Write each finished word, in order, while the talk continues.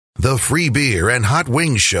The Free Beer and Hot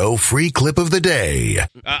Wings Show free clip of the day.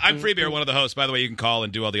 I'm Free Beer, one of the hosts. By the way, you can call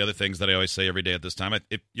and do all the other things that I always say every day at this time.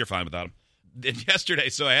 If you're fine without them. And yesterday,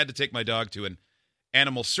 so I had to take my dog to an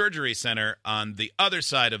animal surgery center on the other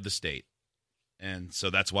side of the state. And so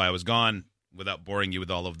that's why I was gone, without boring you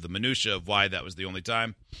with all of the minutia of why that was the only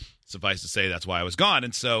time. Suffice to say, that's why I was gone.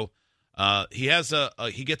 And so he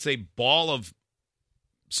gets a ball of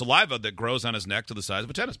saliva that grows on his neck to the size of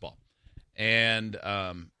a tennis ball. And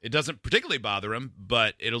it doesn't particularly bother him,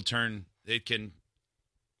 but it can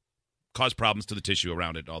cause problems to the tissue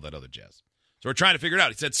around it, all that other jazz. So we're trying to figure it out.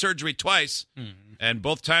 He said surgery twice, and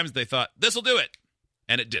both times they thought, this'll do it,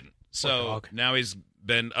 and it didn't. So now he's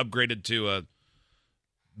been upgraded to a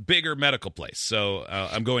bigger medical place. So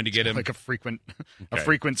I'm going to get him like a frequent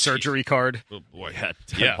surgery card. Oh, boy.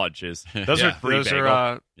 Yeah, punches. Those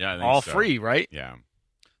are all so. free, right? Yeah.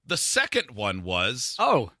 The second one was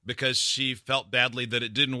because she felt badly that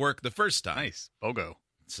it didn't work the first time. Nice. BOGO.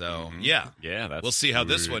 So, Yeah, we'll see how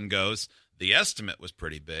this one goes. The estimate was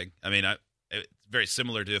pretty big. I mean, it's very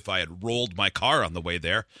similar to if I had rolled my car on the way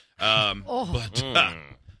there. Well,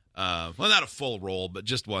 not a full roll, but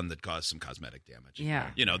just one that caused some cosmetic damage. Yeah.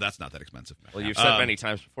 That's not that expensive. Well, you've said many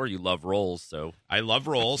times before you love rolls, so. I love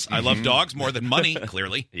rolls. I love dogs more than money,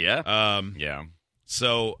 clearly. Yeah.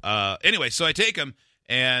 So, anyway, so I take him,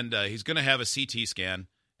 and he's going to have a CT scan,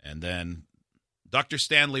 and then Dr.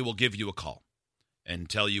 Stanley will give you a call and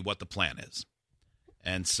tell you what the plan is.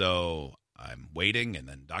 And so I'm waiting, and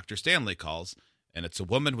then Dr. Stanley calls, and it's a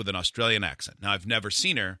woman with an Australian accent. Now, I've never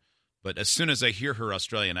seen her, but as soon as I hear her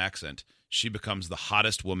Australian accent, she becomes the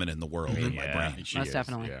hottest woman in the world in my brain. Most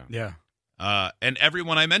definitely. Yeah. And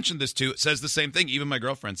everyone I mentioned this to says the same thing. Even my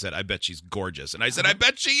girlfriend said, I bet she's gorgeous. And I said, I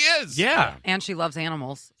bet she is. Yeah. And she loves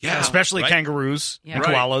animals. Yeah. Especially right? kangaroos and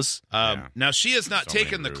Right. koalas. Now, she has not So many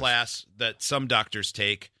taken the roofs. class that some doctors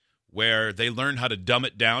take where they learn how to dumb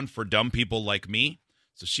it down for dumb people like me.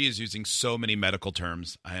 So she is using so many medical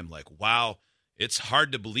terms. I am like, wow, it's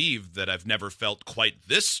hard to believe that I've never felt quite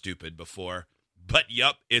this stupid before. But,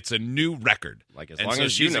 yup, it's a new record. Like, as And long so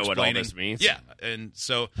as you she's know what all explaining- this means. Yeah, and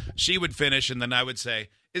so she would finish, and then I would say,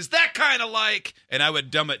 is that kind of like, and I would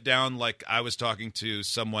dumb it down like I was talking to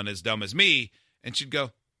someone as dumb as me, and she'd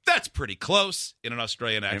go, that's pretty close in an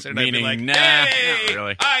Australian accent. And I'd be Meaning, like, nah, hey, not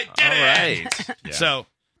really. I did All it. right. Yeah. So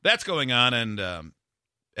that's going on, and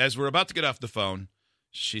as we're about to get off the phone,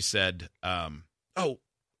 she said,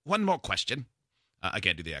 one more question. I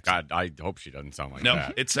can't do the accent. God, I hope she doesn't sound like No,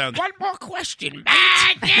 that. it sounds... One more question.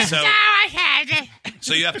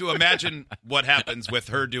 So you have to imagine what happens with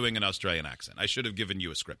her doing an Australian accent. I should have given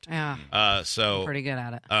you a script. Yeah. So Pretty good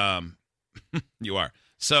at it. you are.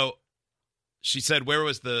 So she said, where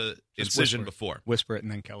was the Just incision whisper. before? Whisper it,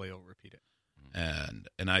 and then Kelly will repeat it.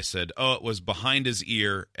 And I said, oh, it was behind his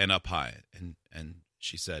ear and up high. And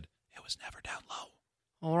she said, it was never down low.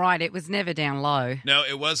 All right. It was never down low. No,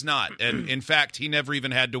 it was not. And in fact, he never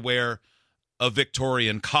even had to wear a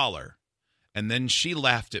Victorian collar. And then she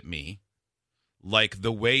laughed at me like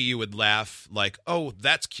the way you would laugh, like, oh,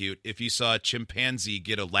 that's cute, if you saw a chimpanzee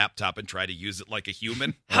get a laptop and try to use it like a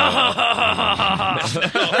human. No,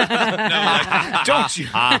 Don't you?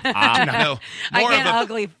 no.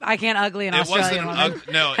 I can't ugly an It Australian wasn't. woman.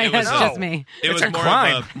 No, it That's was just me. It It's was a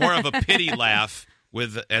crime. more of a pity laugh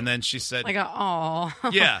with, and then she said, Like, oh.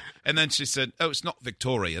 yeah, and then she said, oh, it's not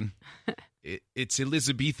Victorian, it's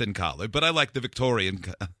Elizabethan collar, but I like the Victorian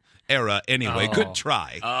era anyway. Oh. Good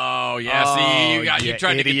try. Oh, yeah. See, you you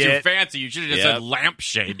tried to get too idiot. fancy. You should have just Yeah. said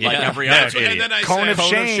lampshade like Yeah. every Yeah, other idiot. And then I Cone said, of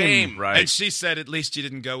shame. Right. And she said, at least you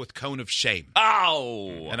didn't go with cone of shame.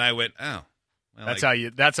 Oh. And I went, oh. Well,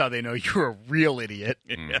 That's how they know you're a real idiot.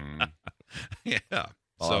 Yeah. Well,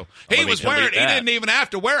 So let he me was delete wearing. He that. didn't even have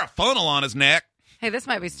to wear a funnel on his neck. Hey, this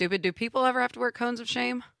might be stupid. Do people ever have to wear cones of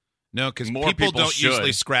shame? No, because More people people don't should.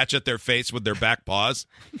 usually scratch at their face with their back paws.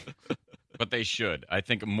 But they should. I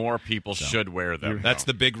think more people should wear them. That's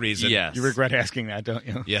the big reason. Yes. You regret asking that, don't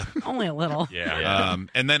you? Yeah. Only a little. Yeah.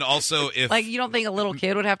 And then also if Like, you don't think a little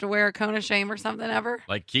kid would have to wear a cone of shame or something ever?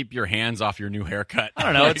 Like, keep your hands off your new haircut. I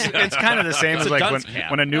don't know. It's kind of the same It's as a like dunce cap.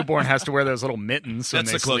 when a newborn has to wear those little mittens. when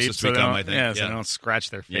That's they the closest sleep, we so they come, don't- I think. Yeah, so Yeah. they don't scratch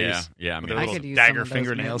their face. Yeah. I mean, With I their could little use dagger some of those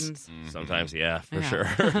fingernails. mittens. sometimes, yeah, for Yeah.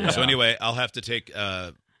 sure. So anyway, I'll have to take.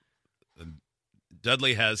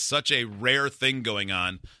 Dudley has such a rare thing going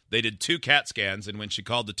on. They did 2 CAT scans, and when she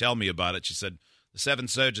called to tell me about it, she said, "The 7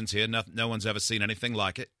 surgeons here, no one's ever seen anything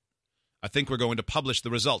like it. I think we're going to publish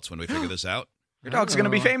the results when we figure this out." Your dog's going to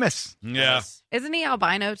be famous. Yeah. Isn't he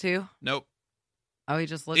albino, too? Nope. Oh, he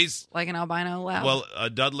just looks He's- like an albino lab? Well, a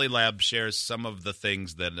Dudley lab shares some of the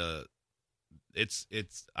things that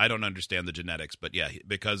it's I don't understand the genetics, but yeah,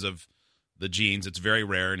 because of the genes, it's very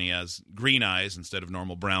rare, and he has green eyes instead of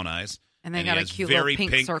normal brown eyes. And they he got a has cute very little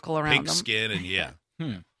pink circle around pink them. skin, and yeah.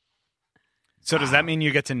 So does that mean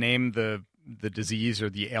you get to name the disease or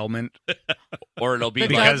the ailment? Or it'll be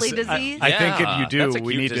The like, Dudley disease? I think if you that's do, a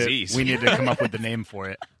we cute need disease. to come up with the name for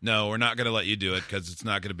it. No, we're not going to let you do it because it's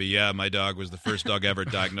not going to be, yeah, my dog was the first dog ever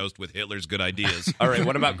diagnosed with Hitler's good ideas. all right,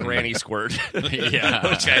 what about Granny Squirt?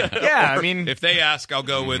 Yeah. Okay. Yeah, I mean, If they ask, I'll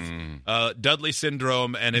go with Dudley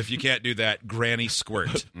syndrome, and if you can't do that, Granny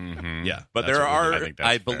Squirt. Yeah. But that's there what we'll do. are, I think that's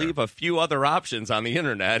I fair. believe, a few other options on the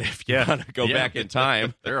internet if you want to go Yeah. back in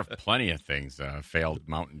time. There are plenty of things. Failed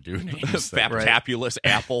Mountain Dew names. that- Faptapulous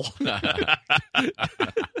apple.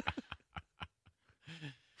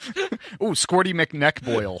 ooh, Squirty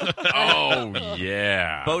McNeckboil. Oh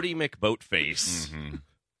yeah. Bodie McBoatface. Mhm.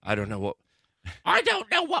 I don't know what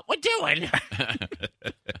we're doing.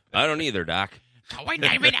 I don't either, Doc. Oh, we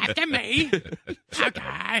name it after me.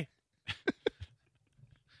 Okay.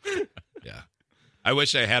 Yeah. I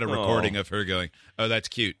wish I had a recording of her going, oh, that's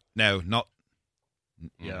cute. No, not.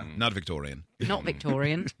 Yeah, not Victorian. Not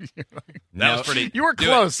Victorian. That was pretty. You were do it.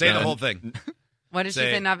 close, Say the man. whole thing. What did she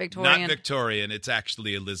say? Not Victorian? Not Victorian. It's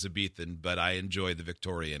actually Elizabethan, but I enjoy the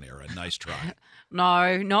Victorian era. Nice try.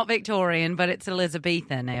 No, not Victorian, but it's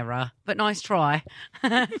Elizabethan era. But nice try.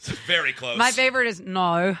 Very close. My favorite is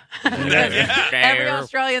no. Yeah. Every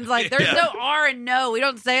Australian's like, there's no R in no. We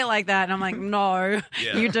don't say it like that. And I'm like, no,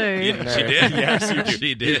 Yeah. you do. Yeah, she did. Yes, you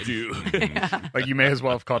she did. Like you may as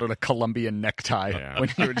well have called it a Colombian necktie Yeah. when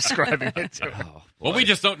you were describing it too. Well, we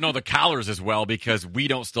just don't know the collars as well because we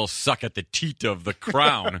don't still suck at the teat of the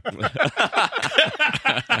crown.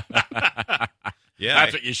 Yeah.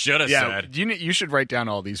 That's what you should have Yeah, said. you should write down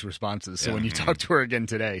all these responses so when you talk to her again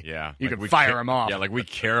today, Yeah, you like can we fire ca- them off. Yeah, like we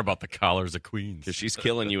care about the collars of queens. Because she's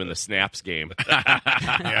killing you in the snaps game.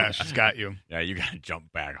 Yeah, she's got you. Yeah, you got to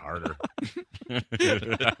jump back harder. You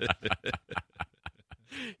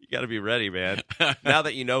got to be ready, man. Now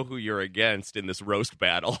that you know who you're against in this roast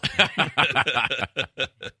battle.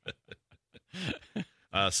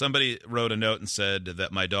 Somebody wrote a note and said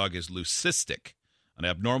that my dog is leucistic, an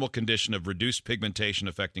abnormal condition of reduced pigmentation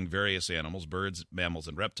affecting various animals, birds, mammals,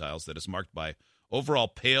 and reptiles that is marked by overall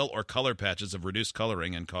pale or color patches of reduced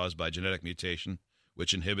coloring and caused by genetic mutation,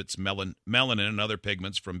 which inhibits melanin and other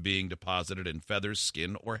pigments from being deposited in feathers,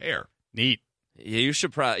 skin, or hair. Neat. You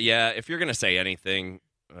should probably, if you're going to say anything,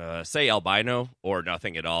 say albino or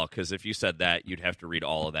nothing at all. Because if you said that, you'd have to read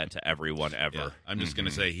all of that to everyone ever. Yeah, I'm just going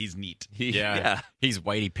to say he's neat. Yeah. He's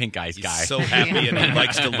whitey pink eyes He's guy. so happy and he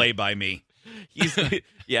likes to lay by me. He's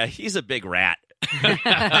a big rat.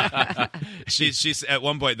 She's at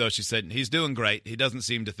one point though she said he's doing great. He doesn't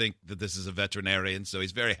seem to think that this is a veterinarian, so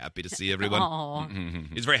he's very happy to see everyone. Aw.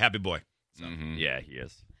 He's a very happy boy. So. Yeah, he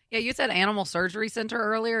is. Yeah, you said animal surgery center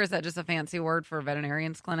earlier. Is that just a fancy word for a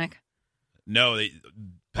veterinarian's clinic? No, I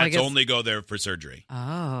pets guess- only go there for surgery.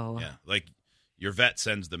 Oh. Yeah, like your vet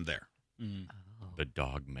sends them there. The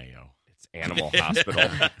dog mayo. It's Animal Hospital.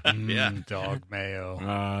 Yeah. Dog mayo.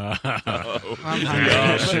 I'm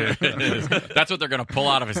hungry. That's what they're going to pull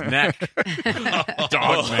out of his neck.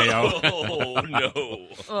 Dog mayo. Oh, no.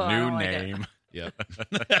 Oh, I New don't like it. name. Yep.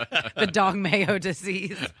 The dog mayo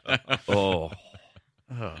disease. Oh.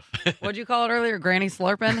 What'd you call it earlier? Granny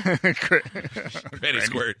slurping? Granny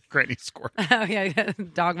squirt. Granny squirt. Oh, yeah.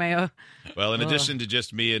 Dog mayo. Well, in addition to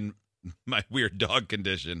just me and my weird dog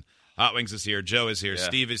condition, Hot Wings is here, Joe is here, Yeah.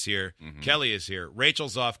 Steve is here, Kelly is here,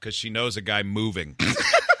 Rachel's off because she knows a guy moving.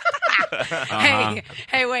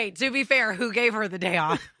 Hey, wait. To be fair, who gave her the day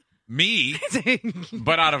off? Me?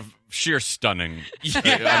 But out of sheer stunning.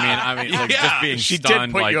 I mean, like Yeah. just being She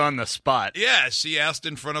stunned. did put like, you on the spot. Yeah, she asked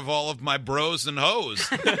in front of all of my bros and hoes.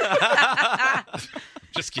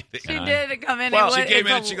 Just kidding. She did come in. Well, and she came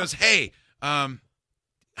in and she goes, "Hey, I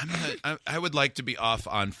would like to be off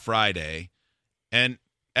on Friday," and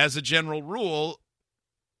as a general rule,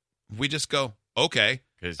 we just go, "Okay."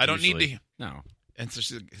 'cause I don't need usually- to. No. And so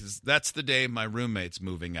she says, "That's the day my roommate's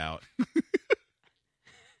moving out."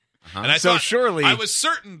 Uh-huh. And I So thought, surely- I was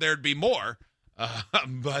certain there'd be more,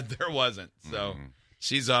 but there wasn't. So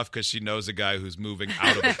she's off because she knows a guy who's moving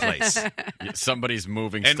out of a place. Somebody's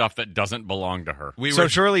moving And- stuff that doesn't belong to her. We So were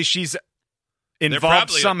surely she's involved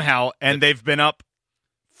probably- somehow, and they've been up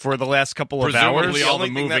for the last couple of hours. Presumably, all the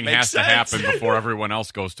only thing that moving makes has to sense. happen before everyone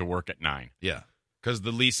else goes to work at 9. yeah, because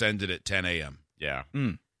the lease ended at 10 a.m. Yeah.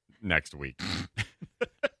 Mm. Next week.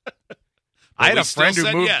 I had we a friend still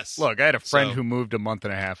who said moved. yes. Look, I had a friend So- who moved a month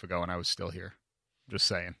and a half ago, and I was still here. Just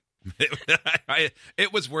saying.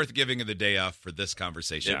 It was worth giving her the day off for this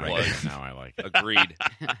conversation, It right? was. Now I like it. Agreed.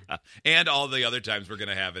 And all the other times we're going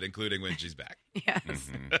to have it, including when she's back. Yes.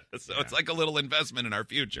 So it's like a little investment in our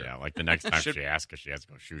future. Yeah, like the next time Should- she asks us, she has to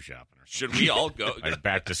go shoe shopping or Should something. we all go? Like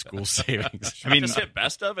back to school savings. I mean, just hit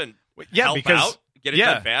best of and yeah, help because out, get it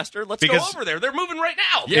yeah, done faster. Let's because- go over there. They're moving right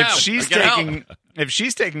now. Yeah. if she's get out.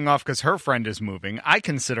 taking off because her friend is moving, I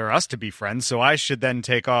consider us to be friends, so I should then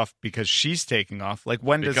take off because she's taking off. Like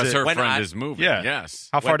when does Because it? her when friend I- is moving. Yeah. Yes.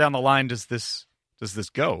 How far when- down the line does this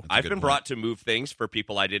go? I've good been point. brought to move things for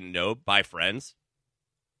people I didn't know by friends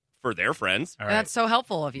for their friends. All right. That's so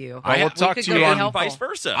helpful of you. Well, we'll We talk could to go you be on- helpful. Vice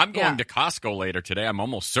versa. I'm going Yeah. to Costco later today. I'm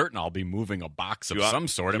almost certain I'll be moving a box of You want- some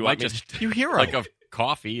sort. It you might want me just You hero. like a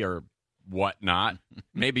coffee or whatnot.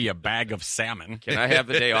 Maybe a bag of salmon. Can I have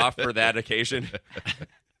the day off for that occasion?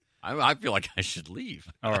 I feel like I should leave.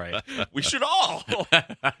 All right. We should all.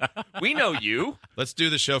 We know you. Let's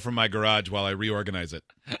do the show from my garage while I reorganize it.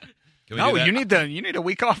 Can we No, do that? you need a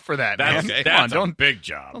week off for that, That's, man. okay. Come on, that's a don't big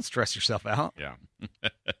job. stress yourself out. Yeah.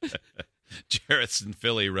 Jarrett's in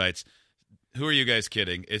Philly writes, who are you guys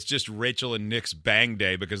kidding? It's just Rachel and Nick's bang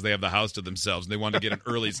day because they have the house to themselves and they want to get an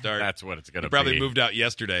early start. That's what it's going They to probably be. moved out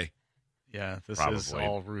yesterday. Yeah, this is Probably.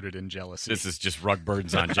 all rooted in jealousy. This is just rug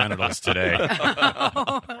burdens on genitals today.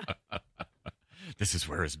 This is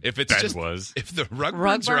where his If it's bed just was. if the rug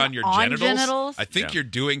Rug burns are burn on your on genitals, genitals? I think Yeah. you're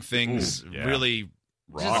doing things Ooh, yeah. really Just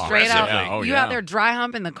Raw. straight out. aggressively. Yeah, oh, you yeah. out there dry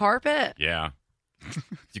humping the carpet? Yeah.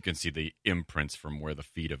 You can see the imprints from where the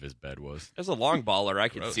feet of his bed was. As a long baller, I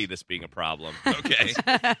could Gross. see this being a problem. Okay.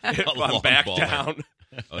 If A long I'm back baller. down.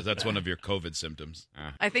 Oh, that's one of your COVID symptoms.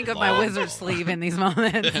 I think of my Long wizard ball. sleeve in these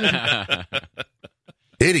moments.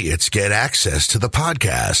 Idiots get access to the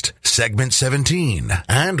podcast, segment 17,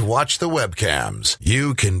 and watch the webcams.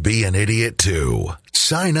 You can be an idiot too.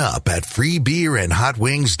 Sign up at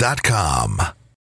freebeerandhotwings.com.